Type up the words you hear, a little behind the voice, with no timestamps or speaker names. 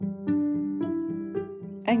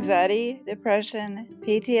Anxiety, depression,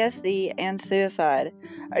 PTSD, and suicide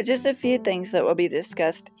are just a few things that will be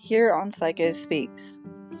discussed here on Psycho Speaks.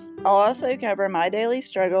 I'll also cover my daily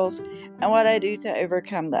struggles and what I do to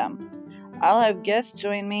overcome them. I'll have guests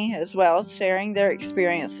join me as well, sharing their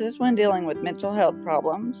experiences when dealing with mental health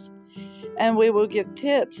problems, and we will give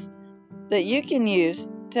tips that you can use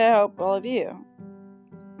to help all of you.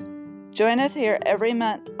 Join us here every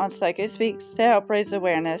month on Psycho Speaks to help raise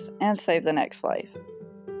awareness and save the next life.